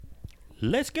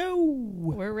Let's go.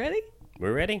 We're ready?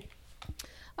 We're ready.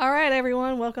 All right,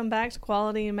 everyone. Welcome back to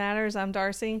Quality Matters. I'm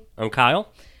Darcy. I'm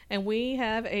Kyle. And we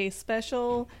have a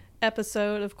special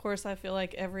episode. Of course, I feel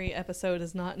like every episode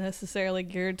is not necessarily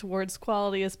geared towards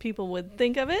quality as people would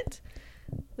think of it.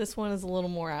 This one is a little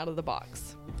more out of the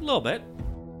box. A little bit.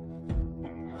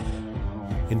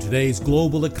 In today's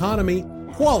global economy,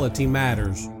 quality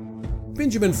matters.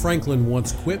 Benjamin Franklin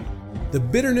once quipped, "The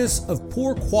bitterness of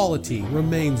poor quality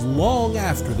remains long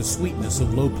after the sweetness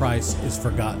of low price is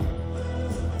forgotten."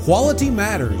 Quality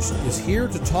Matters is here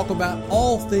to talk about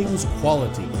all things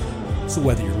quality. So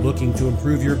whether you're looking to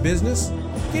improve your business,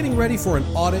 getting ready for an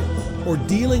audit, or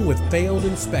dealing with failed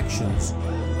inspections,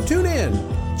 tune in,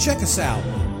 check us out,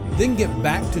 then get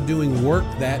back to doing work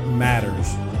that matters.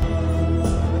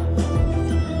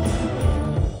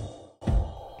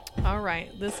 All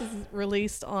right. This is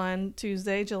released on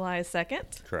Tuesday, July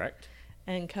 2nd. Correct.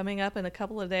 And coming up in a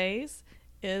couple of days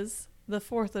is the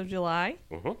 4th of July,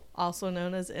 also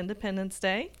known as Independence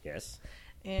Day. Yes.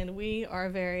 And we are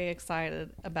very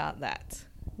excited about that.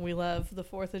 We love the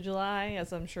 4th of July,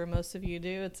 as I'm sure most of you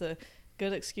do. It's a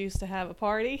good excuse to have a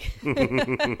party.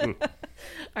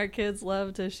 Our kids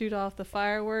love to shoot off the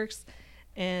fireworks,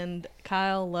 and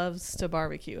Kyle loves to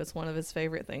barbecue. It's one of his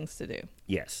favorite things to do.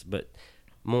 Yes, but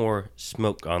more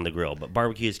smoke on the grill. But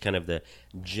barbecue is kind of the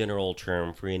general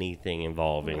term for anything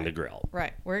involving the grill.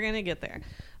 Right. We're going to get there.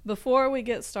 Before we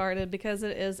get started, because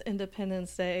it is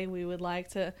Independence Day, we would like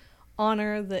to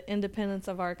honor the independence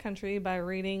of our country by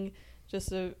reading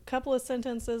just a couple of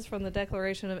sentences from the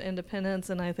Declaration of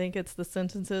Independence, and I think it's the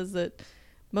sentences that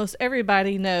most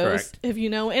everybody knows. Correct. If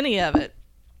you know any of it.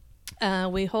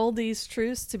 We hold these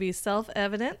truths to be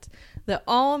self-evident, that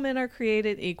all men are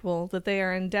created equal, that they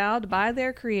are endowed by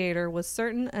their Creator with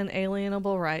certain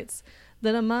unalienable rights,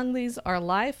 that among these are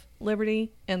life,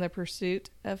 liberty, and the pursuit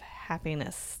of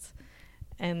happiness.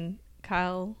 And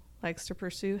Kyle likes to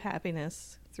pursue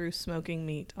happiness through smoking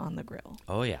meat on the grill.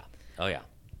 Oh, yeah. Oh, yeah.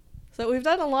 So we've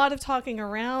done a lot of talking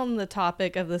around the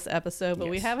topic of this episode, but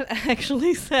we Yes. haven't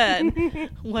actually said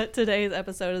what today's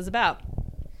episode is about.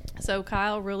 So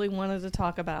Kyle really wanted to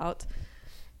talk about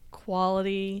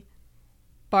quality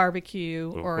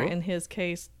barbecue, or in his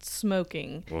case,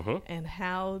 smoking, and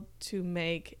how to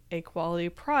make a quality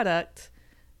product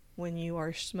when you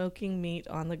are smoking meat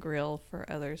on the grill for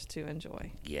others to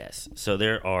enjoy. Yes. So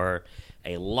there are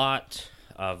a lot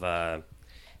of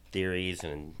theories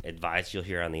and advice you'll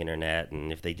hear on the internet,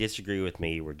 and if they disagree with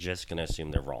me, we're just going to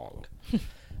assume they're wrong.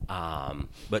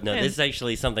 But no, this is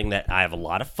actually something that I have a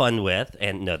lot of fun with,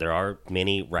 and no, there are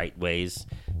many right ways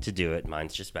to do it.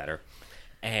 Mine's just better.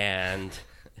 And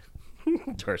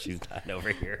Darcy's not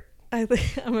over here.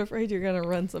 I'm afraid you're going to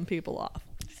run some people off,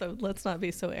 so let's not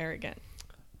be so arrogant.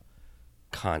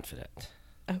 Confident.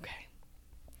 Okay.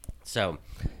 So,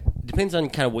 depends on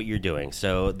kind of what you're doing.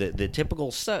 So, the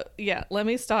typical... So, yeah, let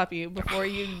me stop you before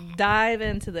you dive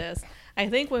into this. I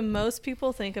think when most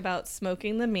people think about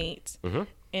smoking the meat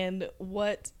and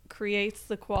what creates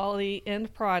the quality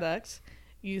end product,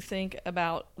 you think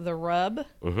about the rub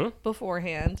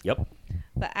beforehand. Yep.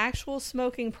 The actual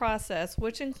smoking process,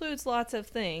 which includes lots of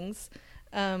things,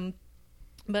 but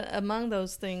among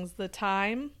those things, the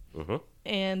time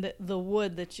and the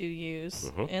wood that you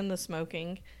use in the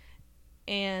smoking,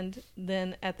 and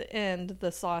then at the end,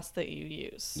 the sauce that you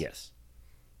use. Yes.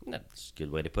 That's a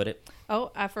good way to put it.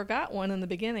 Oh, I forgot one in the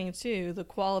beginning, too, the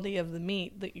quality of the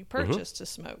meat that you purchase to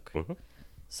smoke.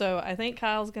 So I think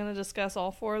Kyle's going to discuss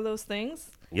all four of those things.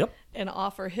 Yep. And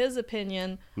offer his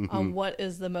opinion on what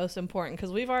is the most important.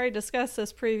 Because we've already discussed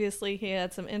this previously. He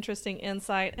had some interesting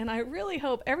insight. And I really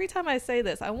hope, every time I say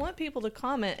this, I want people to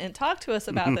comment and talk to us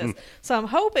about this. So I'm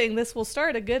hoping this will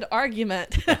start a good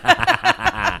argument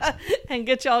and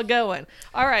get y'all going.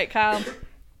 All right, Kyle.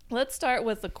 Let's start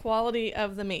with the quality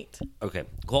of the meat. Okay.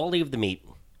 Quality of the meat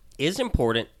is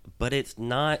important, but it's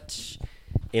not,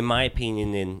 in my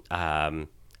opinion,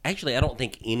 actually, I don't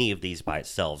think any of these by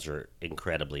itself are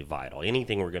incredibly vital.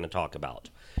 Anything we're going to talk about,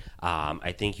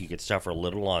 I think you could suffer a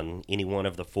little on any one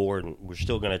of the four, and we're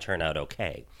still going to turn out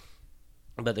okay.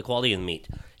 But the quality of the meat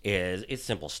it's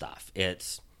simple stuff.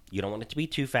 You don't want it to be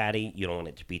too fatty. You don't want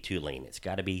it to be too lean. It's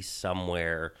got to be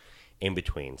somewhere in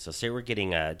between. So say we're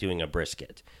doing a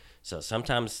brisket. So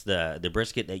sometimes the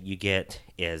brisket that you get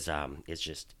is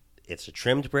it's a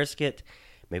trimmed brisket.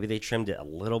 Maybe they trimmed it a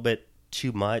little bit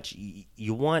too much.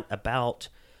 You want about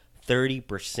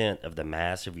 30% of the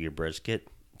mass of your brisket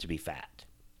to be fat.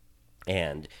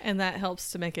 And that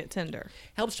helps to make it tender.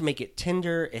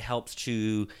 It helps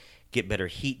to get better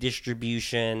heat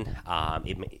distribution.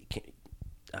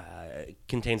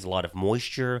 contains a lot of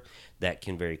moisture that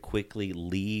can very quickly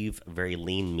leave very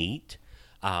lean meat.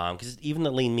 Because even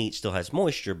the lean meat still has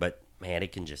moisture, but man,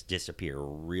 it can just disappear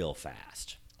real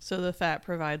fast. So the fat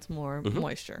provides more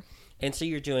moisture. And so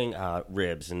you're doing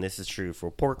ribs, and this is true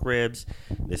for pork ribs.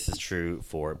 This is true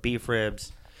for beef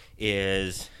ribs.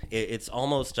 It's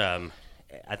almost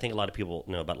I think a lot of people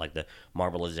know about like the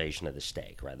marbleization of the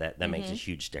steak, right? That makes a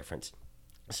huge difference.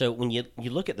 So when you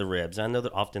look at the ribs, I know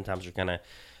that oftentimes they're kind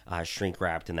of shrink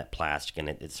wrapped in that plastic, and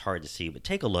it's hard to see. But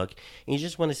take a look, and you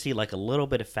just want to see like a little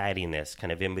bit of fattiness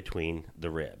kind of in between the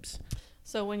ribs.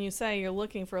 So when you say you're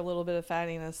looking for a little bit of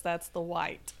fattiness, that's the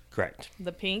white. Correct.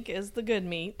 The pink is the good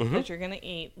meat that you're going to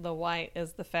eat. The white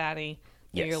is the fatty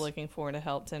that you're looking for to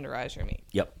help tenderize your meat.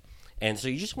 Yep. And so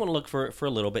you just want to look for a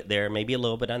little bit there, maybe a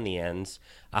little bit on the ends.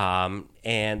 And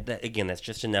again, that's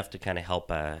just enough to kind of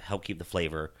help keep the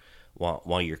flavor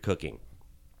while you're cooking.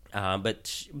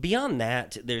 But beyond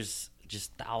that, there's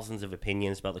just thousands of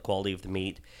opinions about the quality of the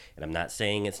meat. And I'm not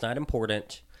saying it's not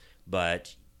important,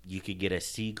 but you could get a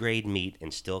C-grade meat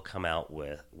and still come out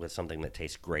with something that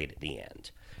tastes great at the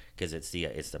end. Because it's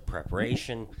the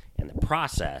preparation and the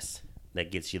process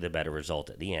that gets you the better result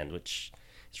at the end, which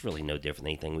is really no different than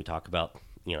anything we talk about,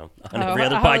 on every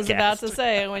other podcast. I was about to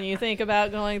say, when you think about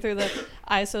going through the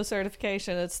ISO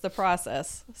certification, it's the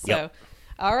process. So, Yep.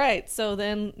 All right. So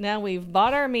then now we've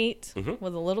bought our meat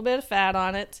with a little bit of fat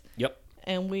on it. Yep.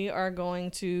 And we are going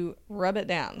to rub it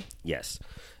down. Yes.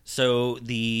 So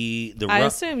the I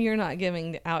assume you're not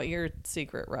giving out your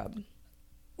secret rub.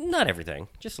 Not everything,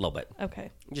 just a little bit. Okay.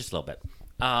 Just a little bit.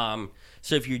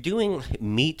 So if you're doing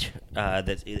meat,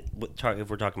 if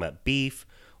we're talking about beef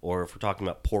or if we're talking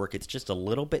about pork, it's just a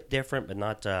little bit different, but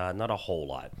not a whole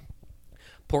lot.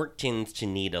 Pork tends to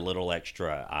need a little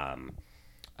extra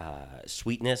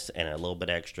sweetness and a little bit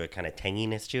extra kind of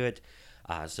tanginess to it.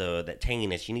 So that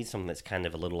tanginess, you need something that's kind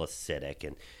of a little acidic,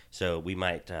 and so we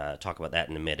might talk about that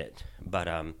in a minute. But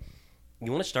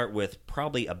you want to start with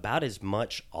probably about as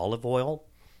much olive oil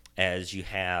as you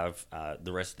have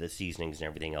the rest of the seasonings and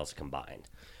everything else combined.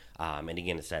 And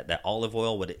again, it's that olive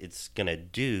oil, what it's going to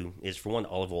do is, for one,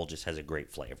 olive oil just has a great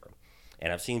flavor.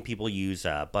 And I've seen people use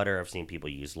butter. I've seen people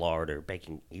use lard or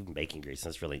bacon grease.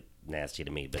 That's really nasty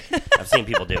to me, but I've seen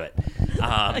people do it.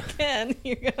 Again,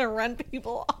 you're going to run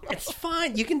people off. It's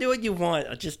fine. You can do what you want.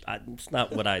 It's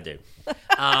not what I do.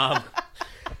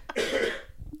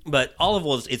 But olive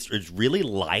oil, it's really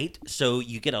light, so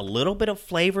you get a little bit of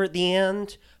flavor at the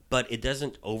end, but it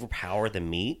doesn't overpower the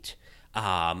meat.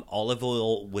 Olive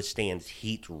oil withstands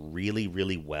heat really,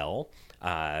 really well.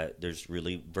 There's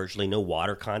really virtually no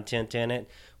water content in it,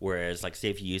 whereas, like, say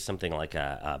if you use something like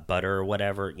a butter or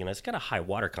whatever, it's got a high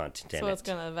water content in it. So it's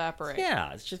going to evaporate.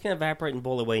 Yeah, it's just going to evaporate and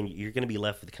boil away, and you're going to be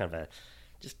left with kind of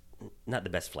just not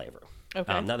the best flavor.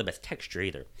 Okay. Not the best texture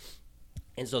either.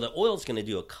 And so the oil is going to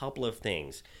do a couple of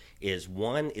things. Is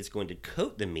one, it's going to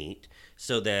coat the meat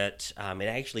so that it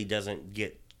actually doesn't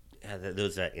get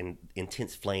those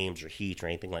intense flames or heat or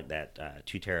anything like that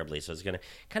too terribly. So it's going to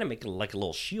kind of make like a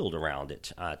little shield around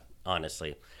it,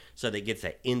 honestly, so that it gets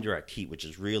that indirect heat, which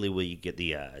is really where you get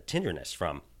the tenderness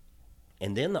from.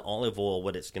 And then the olive oil,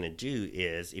 what it's going to do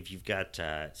is, if you've got,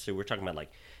 so we're talking about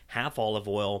like half olive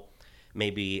oil,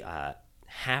 maybe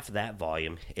half that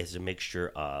volume is a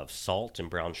mixture of salt and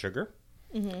brown sugar.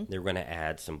 Mm-hmm. They're going to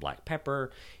add some black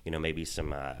pepper, maybe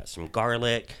some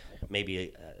garlic,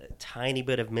 maybe a tiny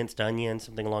bit of minced onion,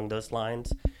 something along those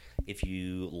lines. If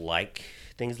you like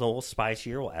things a little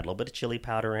spicier, we'll add a little bit of chili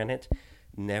powder in it.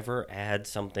 Never add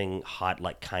something hot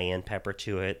like cayenne pepper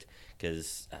to it,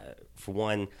 because for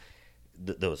one,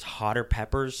 those hotter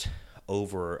peppers,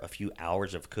 over a few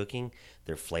hours of cooking,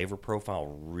 their flavor profile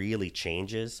really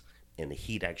changes, and the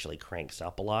heat actually cranks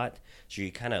up a lot. So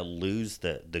you kind of lose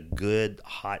the good,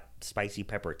 hot, spicy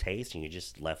pepper taste, and you're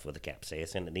just left with the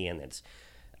capsaicin at the end.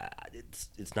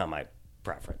 It's not my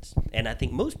preference. And I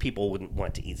think most people wouldn't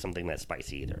want to eat something that's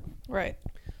spicy either. Right.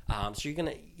 So you're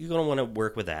gonna want to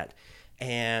work with that.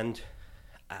 And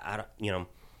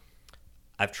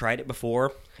I've tried it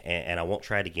before, and I won't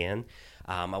try it again.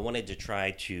 I wanted to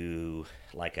try to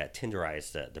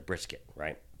tenderize the brisket,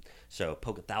 right? So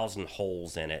poke 1,000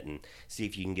 holes in it and see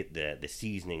if you can get the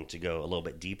seasoning to go a little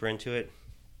bit deeper into it,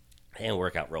 and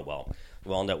work out real well.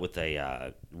 We'll end up with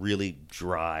a really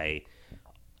dry,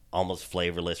 almost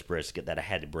flavorless brisket that I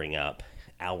had to bring up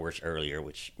hours earlier,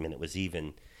 which meant it was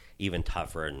even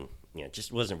tougher, and it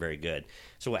just wasn't very good.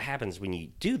 So what happens when you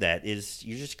do that is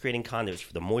you're just creating conduits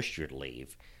for the moisture to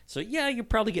leave. So yeah, you're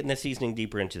probably getting the seasoning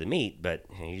deeper into the meat, but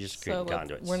you're just creating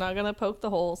conduits. We're not going to poke the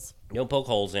holes. Don't poke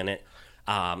holes in it.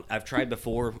 I've tried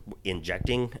before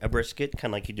injecting a brisket,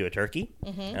 kind of like you do a turkey,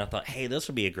 and I thought, hey, this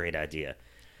would be a great idea.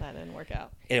 That didn't work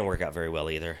out. It didn't work out very well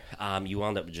either. You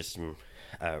wound up with just some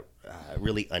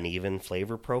really uneven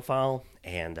flavor profile,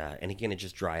 and again, it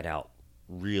just dried out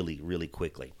really, really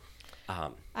quickly.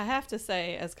 I have to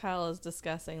say, as Kyle is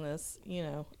discussing this,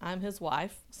 I'm his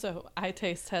wife, so I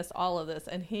taste test all of this,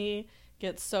 and he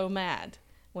gets so mad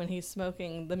when he's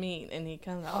smoking the meat, and he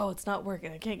comes, oh, it's not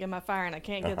working, I can't get my fire, and I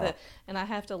can't get that, and I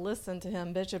have to listen to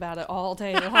him bitch about it all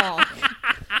day long.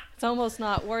 It's almost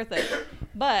not worth it.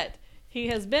 But he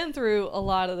has been through a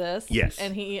lot of this, yes,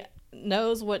 and he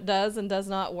knows what does and does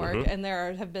not work, and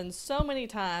there have been so many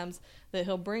times that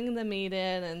he'll bring the meat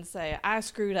in and say, I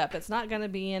screwed up, it's not going to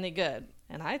be any good.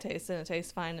 And I taste it, and it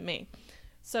tastes fine to me.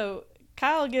 So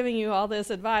Kyle giving you all this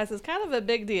advice is kind of a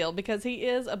big deal because he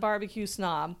is a barbecue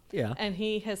snob. Yeah. And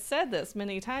he has said this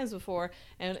many times before.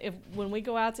 And when we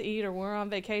go out to eat or we're on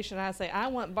vacation, I say, I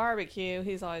want barbecue,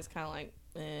 he's always kind of like,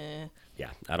 eh. Yeah,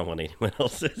 I don't want anyone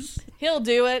else's. He'll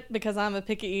do it because I'm a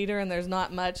picky eater and there's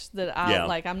not much that I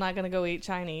like. I'm not going to go eat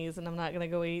Chinese and I'm not going to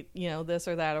go eat, this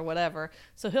or that or whatever.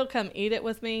 So he'll come eat it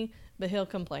with me, but he'll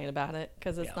complain about it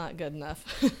because it's not good enough.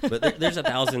 But there's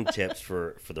 1,000 tips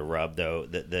for the rub, though.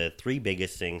 The three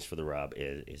biggest things for the rub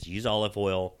is use olive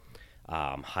oil,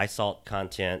 high salt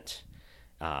content,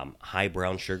 high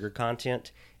brown sugar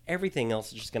content. Everything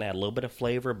else is just going to add a little bit of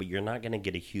flavor, but you're not going to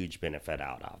get a huge benefit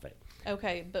out of it.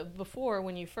 Okay, but before,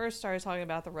 when you first started talking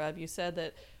about the rub, you said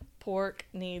that pork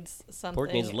needs something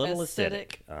Pork needs a little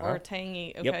acidic or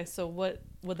tangy. Okay, so what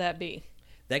would that be?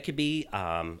 That could be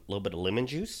a little bit of lemon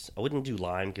juice. I wouldn't do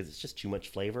lime because it's just too much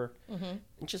flavor. And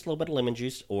just a little bit of lemon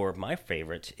juice. Or my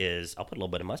favorite is I'll put a little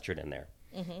bit of mustard in there.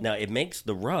 Now, it makes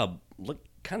the rub look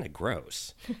kind of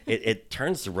gross. It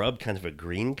turns the rub kind of a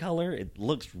green color. It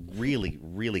looks really,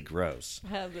 really gross. I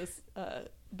have this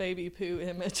baby poo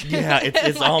image. Yeah,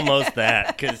 it's almost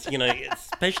that because,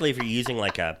 especially if you're using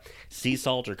like a sea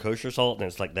salt or kosher salt and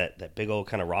it's like that big old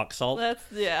kind of rock salt.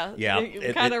 Yeah.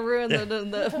 It kind of ruined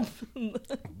the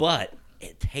But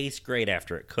it tastes great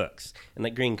after it cooks. And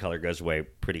that green color goes away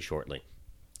pretty shortly.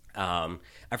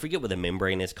 I forget what the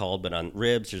membrane is called, but on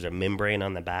ribs, there's a membrane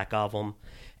on the back of them.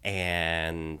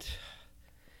 And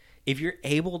if you're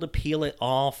able to peel it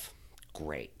off,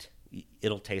 great.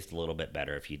 It'll taste a little bit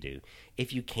better if you do.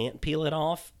 If you can't peel it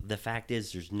off, the fact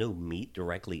is there's no meat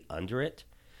directly under it.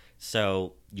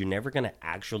 So you're never going to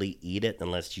actually eat it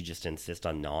unless you just insist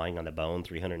on gnawing on the bone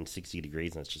 360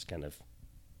 degrees, and it's just kind of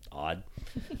odd.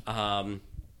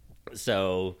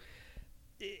 So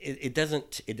it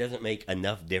doesn't make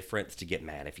enough difference to get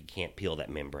mad if you can't peel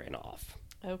that membrane off.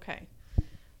 Okay.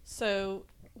 So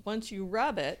once you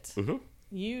rub it,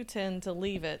 you tend to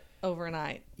leave it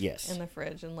overnight in the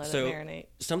fridge and let it marinate.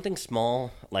 Something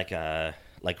small like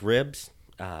ribs,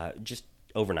 just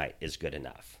overnight is good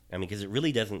enough. I mean, because it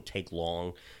really doesn't take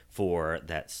long for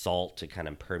that salt to kind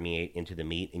of permeate into the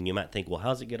meat. And you might think, well, how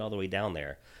does it get all the way down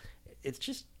there? It's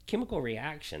just chemical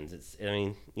reactions. It's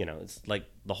like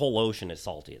the whole ocean is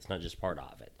salty. It's not just part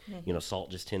of it.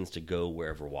 Salt just tends to go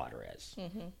wherever water is.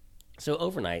 So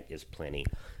overnight is plenty.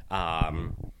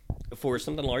 For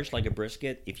something large like a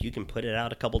brisket, if you can put it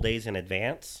out a couple days in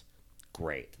advance,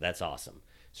 great. That's awesome.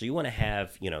 So you want to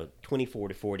have, 24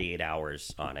 to 48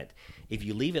 hours on it. If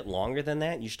you leave it longer than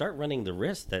that, you start running the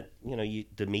risk that,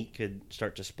 the meat could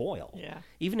start to spoil. Yeah.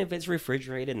 Even if it's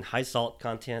refrigerated and high salt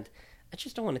content, I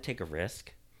just don't want to take a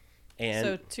risk. And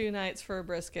so 2 nights for a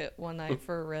brisket, 1 night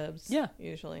for ribs. Yeah.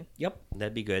 Usually. Yep.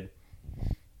 That'd be good.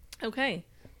 Okay.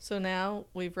 So now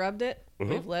we've rubbed it.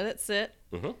 We've let it sit.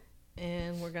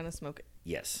 And we're going to smoke it.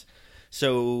 Yes.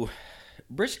 So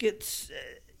briskets,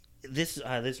 this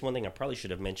one thing I probably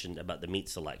should have mentioned about the meat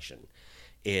selection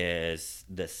is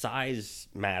the size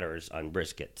matters on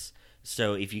briskets.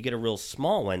 So if you get a real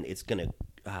small one, it's going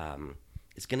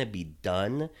to be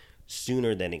done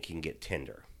sooner than it can get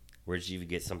tender. Whereas if you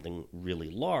get something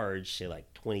really large, say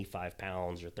like 25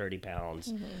 pounds or 30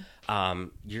 pounds,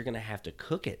 you're going to have to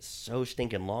cook it so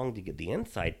stinking long to get the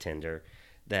inside tender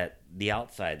that the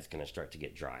outside is going to start to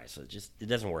get dry. So it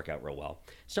doesn't work out real well.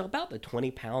 So about the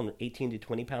 18 to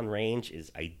 20 pound range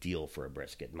is ideal for a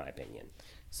brisket, in my opinion.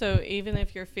 So even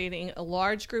if you're feeding a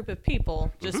large group of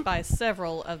people, just buy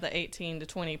several of the 18 to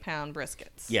 20 pound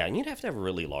briskets. Yeah, and you'd have to have a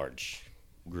really large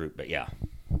group, but yeah.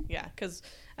 Yeah, because,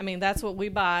 that's what we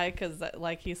buy because,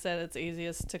 like he said, it's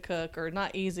easiest to cook, or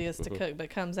not easiest to cook, but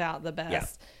comes out the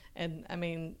best. Yeah.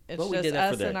 And, it's just we did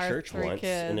that us for and our church 3 once,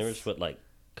 kids. And there was, a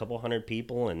couple hundred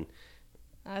people, and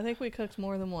I think we cooked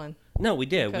more than one. No, we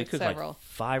did. We cooked several. like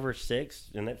 5 or 6,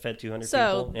 and that fed 200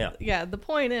 so, people. Yeah, the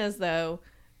point is, though,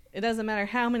 it doesn't matter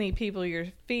how many people you're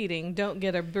feeding. Don't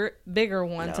get a bigger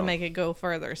one to No. make it go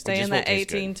further. Stay just in won't that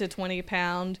taste 18 good. to 20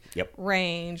 pound Yep.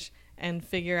 range and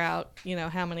figure out,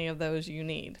 how many of those you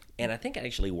need. And I think it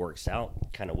actually works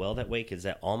out kind of well that way, because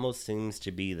that almost seems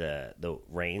to be the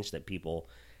range that people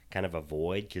kind of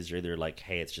avoid, because you're either like,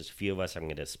 hey, it's just a few of us, I'm going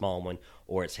to get a small one,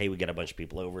 or it's, hey, we got a bunch of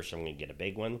people over, so I'm going to get a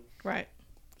big one. Right.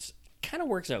 Kind of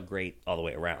works out great all the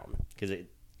way around, because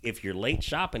if you're late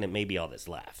shopping, it may be all that's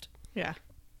left. Yeah.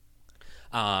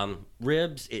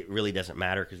 Ribs, it really doesn't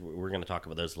matter, because we're going to talk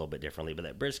about those a little bit differently, but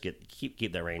that brisket,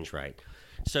 keep that range right.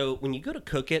 So when you go to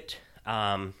cook it,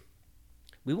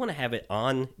 we want to have it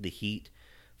on the heat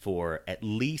for at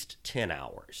least 10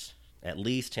 hours. At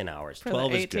least 10 hours. For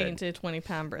 12 the is 18 good. to 20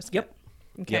 pound brisket. Yep.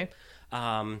 Okay.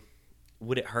 Yep.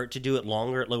 Would it hurt to do it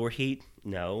longer at lower heat?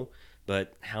 No.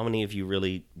 But how many of you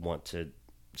really want to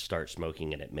start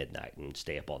smoking it at midnight and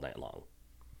stay up all night long?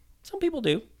 Some people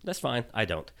do. That's fine. I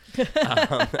don't.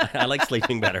 I like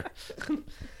sleeping better.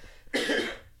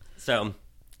 So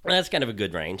that's kind of a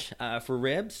good range. For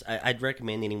ribs, I'd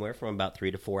recommend anywhere from about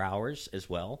 3 to 4 hours as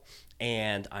well.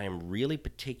 And I am really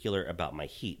particular about my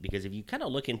heat, because if you kind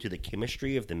of look into the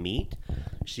chemistry of the meat,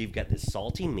 so you've got this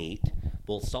salty meat.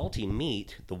 Well, salty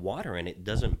meat, the water in it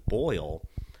doesn't boil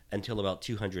until about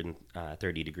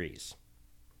 230 degrees.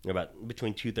 About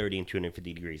between 230 and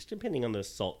 250 degrees, depending on the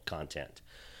salt content.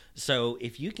 So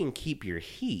if you can keep your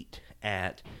heat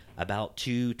at about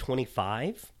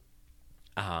 225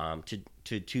 to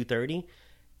 230,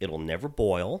 it'll never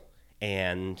boil.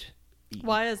 And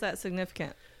Why is that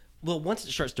significant? well, once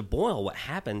it starts to boil, what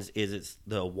happens is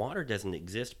the water doesn't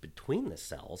exist between the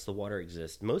cells.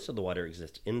 Most of the water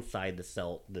exists inside the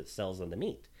cells of the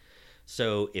meat.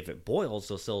 So if it boils,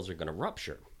 those cells are going to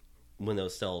rupture. When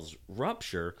those cells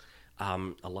rupture,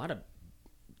 a lot of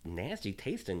nasty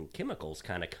tasting chemicals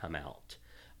kind of come out,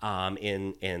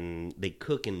 and they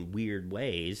cook in weird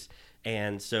ways.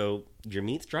 And so your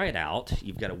meat's dried out.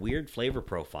 You've got a weird flavor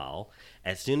profile.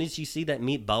 As soon as you see that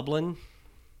meat bubbling,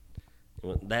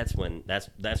 well, that's when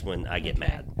I get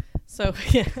mad. So,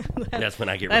 yeah. That's when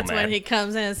I get That's real mad. when he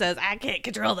comes in and says, I can't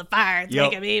control the fire. It's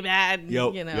Yep. making me mad.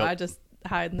 Yep. Yep. Yep. I just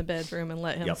hide in the bedroom and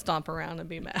let him Yep. stomp around and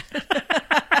be mad.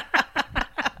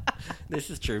 This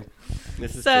is true.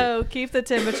 This is true. So keep the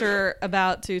temperature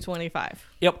about 225.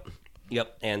 Yep.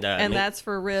 And That's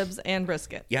for ribs and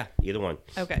brisket. yeah, either one.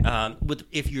 Okay.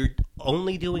 If you're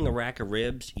only doing a rack of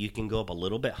ribs, you can go up a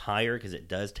little bit higher, because it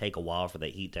does take a while for the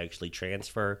heat to actually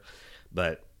transfer.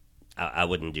 But I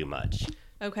wouldn't do much.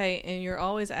 Okay, and you're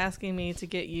always asking me to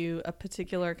get you a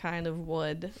particular kind of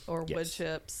wood or wood Yes.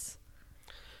 chips.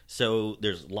 So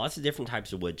there's lots of different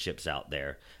types of wood chips out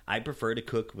there. I prefer to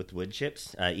cook with wood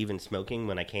chips, even smoking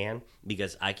when I can,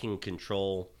 because I can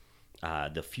control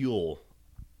the fuel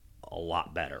a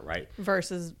lot better, right?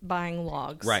 Versus buying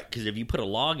logs. Right, because if you put a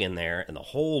log in there and the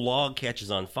whole log catches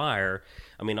on fire,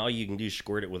 I mean, all you can do is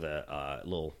squirt it with a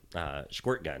little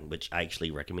squirt gun, which I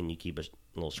actually recommend you keep a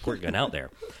little squirt gun out there.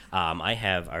 I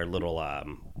have our little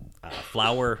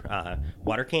flour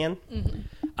water can,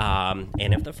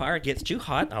 and if the fire gets too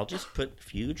hot, I'll just put a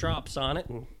few drops on it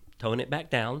and tone it back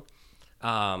down.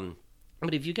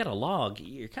 But if you got a log,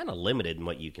 you're kind of limited in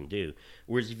what you can do.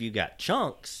 Whereas if you got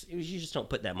chunks, you just don't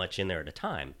put that much in there at a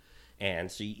time.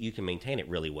 And so you can maintain it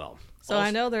really well. So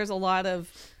I know there's a lot of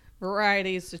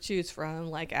varieties to choose from,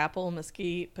 like apple,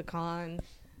 mesquite, pecan.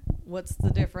 What's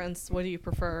the difference? What do you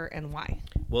prefer and why?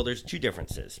 Well, there's two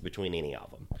differences between any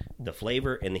of them. The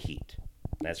flavor and the heat.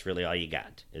 That's really all you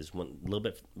got, is one little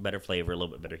bit better flavor, a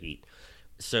little bit better heat.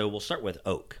 So we'll start with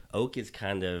oak. Oak is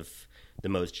kind of the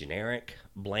most generic,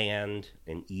 bland,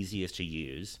 and easiest to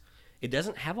use. It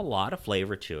doesn't have a lot of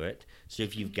flavor to it. So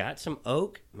if you've got some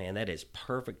oak, man, that is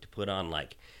perfect to put on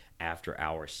like after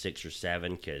hour 6 or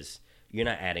 7, because you're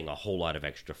not adding a whole lot of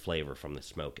extra flavor from the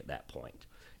smoke at that point.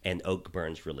 And oak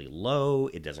burns really low.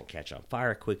 It doesn't catch on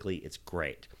fire quickly. It's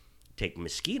great. Take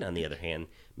mesquite, on the other hand.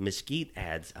 Mesquite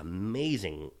adds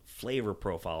amazing flavor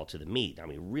profile to the meat. I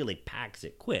mean, really packs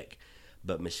it quick.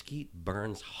 But mesquite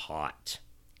burns hot.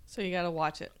 So you got to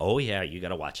watch it. Oh, yeah, you got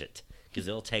to watch it, because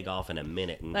it'll take off in a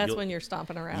minute. And That's when you're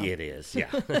stomping around. Yeah, it is, yeah.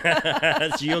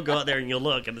 So you'll go out there and you'll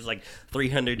look, and it's like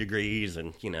 300 degrees,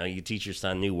 and, you teach your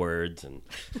son new words. And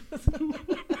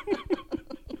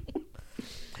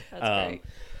That's great.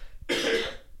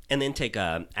 And then take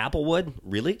applewood,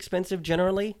 really expensive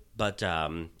generally, but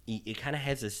it kind of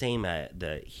has the same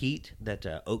the heat that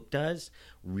oak does.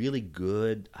 Really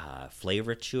good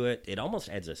flavor to it. It almost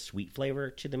adds a sweet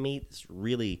flavor to the meat. It's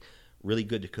really, really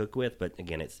good to cook with. But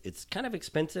again, it's kind of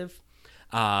expensive.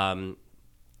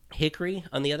 Hickory,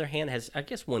 on the other hand, has, I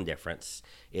guess, one difference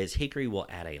is hickory will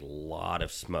add a lot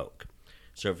of smoke.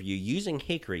 So if you're using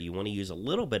hickory, you want to use a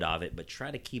little bit of it, but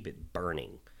try to keep it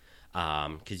burning.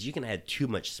 Because you can add too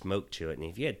much smoke to it, and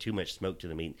if you add too much smoke to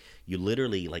the meat, you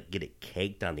literally like get it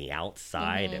caked on the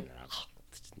outside, and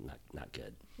it's not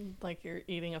good. Like you're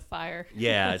eating a fire.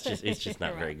 Yeah, it's just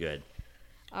not Right. very good.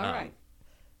 All right.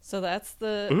 So that's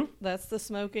the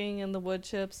smoking and the wood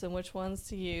chips and which ones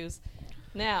to use.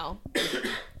 Now,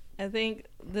 I think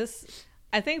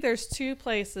there's two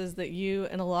places that you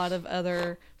and a lot of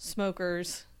other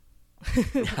smokers,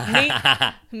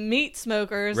 meat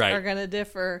smokers, Right. are going to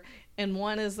differ. And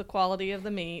one is the quality of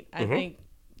the meat. I think,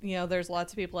 there's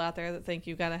lots of people out there that think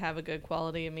you got to have a good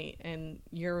quality of meat, and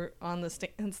you're on the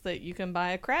stance that you can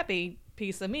buy a crappy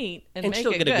piece of meat and make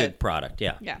still it get good. a good product.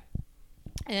 Yeah. Yeah.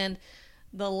 And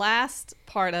the last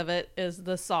part of it is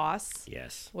the sauce.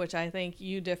 Yes. Which I think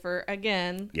you differ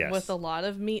again Yes. with a lot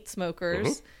of meat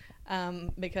smokers,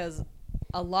 because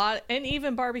a lot, and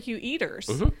even barbecue eaters,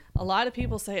 a lot of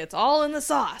people say it's all in the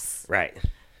sauce. Right.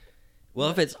 Well,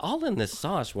 if it's all in the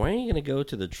sauce, why are you going to go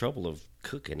to the trouble of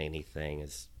cooking anything?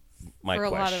 Is my For a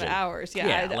question. lot of hours. Yeah,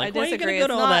 Yeah, I like, why are you disagree. gonna It's go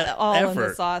to all not that all in the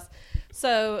effort? sauce.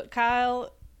 So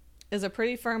Kyle is a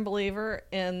pretty firm believer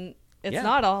in it's Yeah.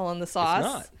 not all in the sauce.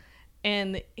 not.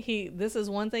 And this is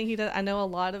one thing he does. I know a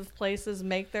lot of places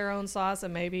make their own sauce,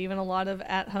 and maybe even a lot of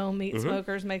at-home meat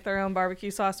smokers make their own barbecue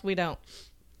sauce. We don't.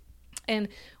 And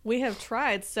we have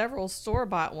tried several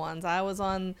store-bought ones. I was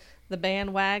on the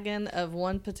bandwagon of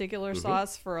one particular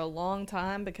sauce for a long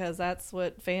time because that's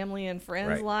what family and friends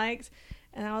Right. liked.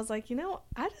 And I was like,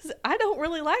 I don't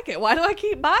really like it. Why do I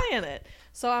keep buying it?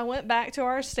 So I went back to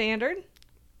our standard.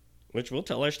 Which we'll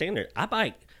tell our standard. I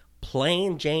buy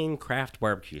plain Jane Kraft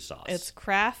barbecue sauce. It's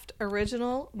Kraft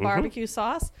Original Barbecue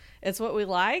Sauce. It's what we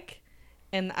like.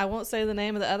 And I won't say the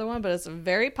name of the other one, but it's a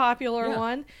very popular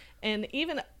one. And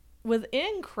even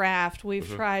within Kraft, we've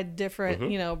tried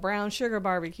different, brown sugar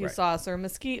barbecue Right. sauce or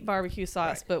mesquite barbecue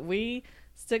sauce. Right. But we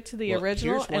stick to the Well,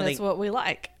 original, here's why and it's they- what we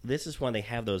like. This is why they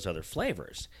have those other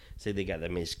flavors. So they got the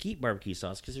mesquite barbecue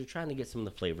sauce because they're trying to get some of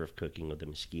the flavor of cooking with the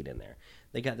mesquite in there.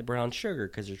 They got the brown sugar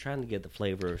because they're trying to get the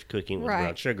flavor of cooking with Right.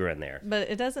 brown sugar in there. But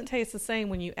it doesn't taste the same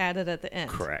when you add it at the end.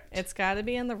 Correct. It's got to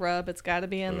be in the rub. It's got to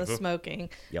be in the smoking.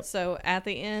 Yep. So at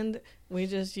the end, we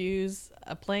just use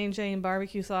a plain Jane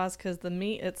barbecue sauce because the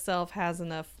meat itself has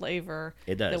enough flavor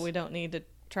It does. that we don't need to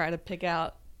try to pick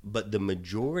out. But the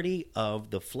majority of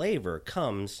the flavor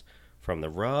comes from the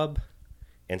rub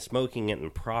and smoking it in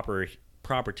proper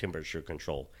temperature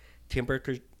control.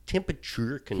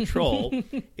 Temperature control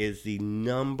is the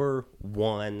number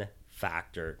one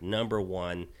factor, number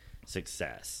one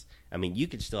success. I mean, you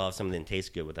could still have something that tastes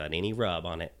good without any rub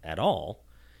on it at all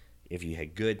if you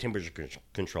had good temperature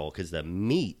control, because the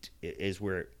meat is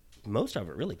where most of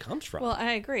it really comes from. Well,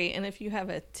 I agree. And if you have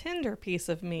a tender piece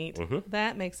of meat,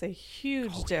 that makes a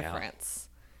huge Oh, yeah. difference.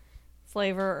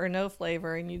 Flavor or no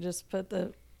flavor, and you just put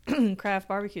the Kraft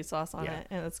barbecue sauce on Yeah. it,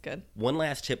 and it's good. One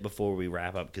last tip before we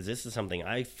wrap up, because this is something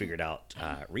I figured out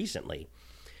recently,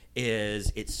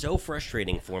 is it's so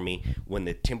frustrating for me when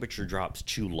the temperature drops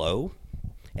too low,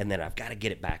 and then I've got to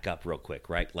get it back up real quick,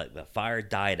 right? Like the fire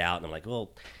died out, and I'm like,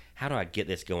 well, how do I get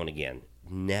this going again?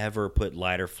 Never put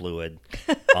lighter fluid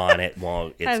on it while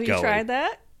it's going. Have you tried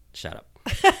that? Shut up.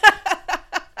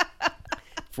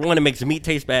 For one, it makes the meat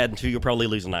taste bad, and two, you'll probably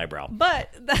lose an eyebrow. But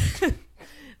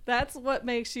that's what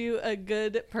makes you a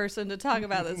good person to talk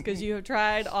about this, because you have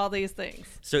tried all these things.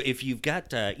 So if you've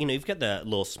got, you've got the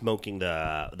little smoking,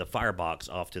 the firebox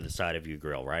off to the side of your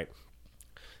grill, right?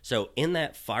 So in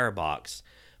that firebox,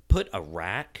 put a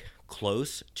rack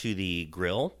close to the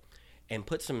grill and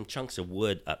put some chunks of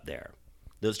wood up there.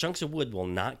 Those chunks of wood will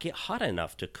not get hot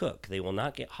enough to cook. They will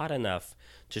not get hot enough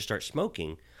to start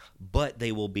smoking, but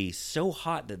they will be so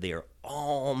hot that they are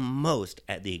almost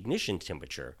at the ignition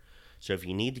temperature. So if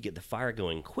you need to get the fire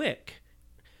going quick,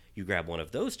 you grab one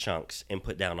of those chunks and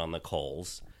put down on the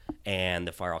coals, and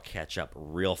the fire will catch up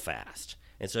real fast.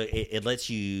 And so it lets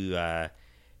you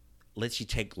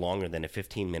take longer than a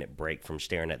 15-minute break from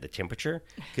staring at the temperature,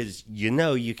 because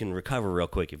you can recover real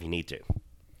quick if you need to.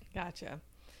 Gotcha.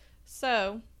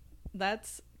 So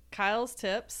that's Kyle's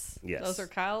tips. Yes. Those are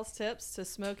Kyle's tips to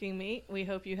smoking meat. We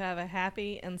hope you have a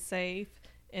happy and safe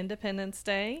Independence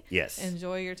Day. Yes.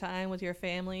 Enjoy your time with your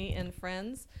family and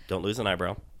friends. Don't lose an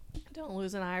eyebrow. Don't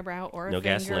lose an eyebrow or a No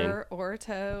finger gasoline. or a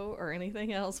toe or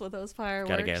anything else with those fireworks.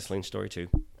 Got a gasoline story too.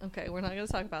 Okay, we're not going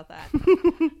to talk about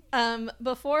that.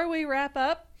 Before we wrap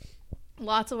up,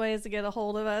 lots of ways to get a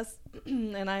hold of us,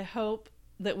 and I hope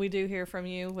that we do hear from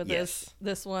you with Yes.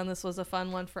 this one. This was a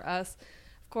fun one for us.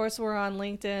 Of course, we're on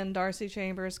LinkedIn, Darcy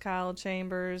Chambers, Kyle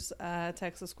Chambers,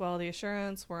 Texas Quality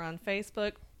Assurance. We're on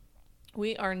Facebook.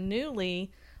 We are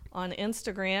newly on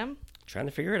Instagram. Trying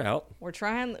to figure it out.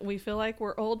 We feel like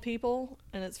we're old people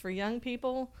and it's for young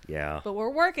people. Yeah. But we're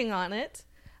working on it.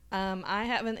 I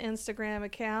have an Instagram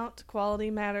account, Quality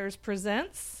Matters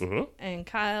Presents, and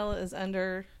Kyle is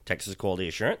under Texas Quality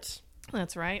Assurance.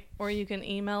 That's right. Or you can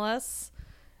email us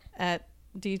at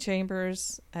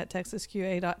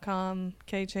dchambers@texasqa.com,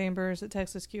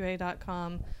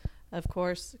 kchambers@texasqa.com. Of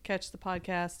course, catch the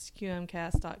podcast,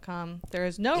 qmcast.com. There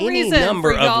is no Any reason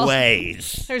number for y'all, of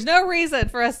ways. There's no reason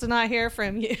for us to not hear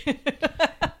from you.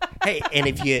 Hey, and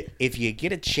if you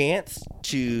get a chance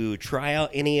to try out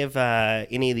any of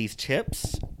these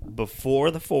tips before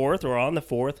the 4th or on the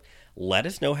 4th, let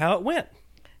us know how it went.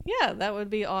 Yeah, that would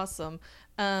be awesome.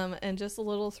 And just a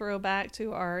little throwback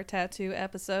to our tattoo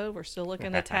episode. We're still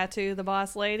looking to tattoo the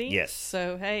boss lady. Yes.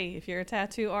 So, hey, if you're a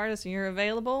tattoo artist and you're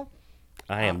available,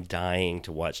 I am dying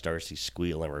to watch Darcy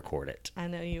squeal and record it. I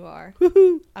know you are.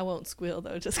 Woohoo! I won't squeal,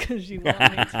 though, just because you want me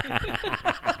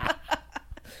to.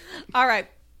 All right.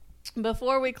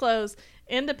 Before we close,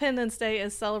 Independence Day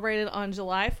is celebrated on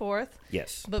July 4th.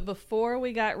 Yes. But before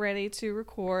we got ready to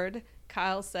record,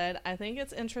 Kyle said, I think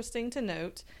it's interesting to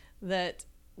note that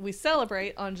we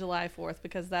celebrate on July 4th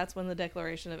because that's when the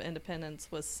Declaration of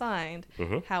Independence was signed.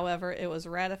 However, it was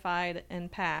ratified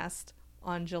and passed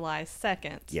on July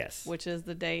 2nd. Yes. Which is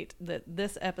the date that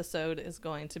this episode is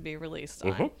going to be released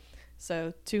on.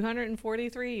 So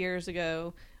 243 years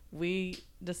ago, we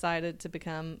decided to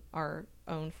become our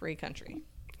own free country.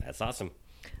 That's awesome.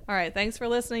 All right. Thanks for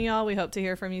listening, y'all. We hope to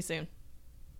hear from you soon.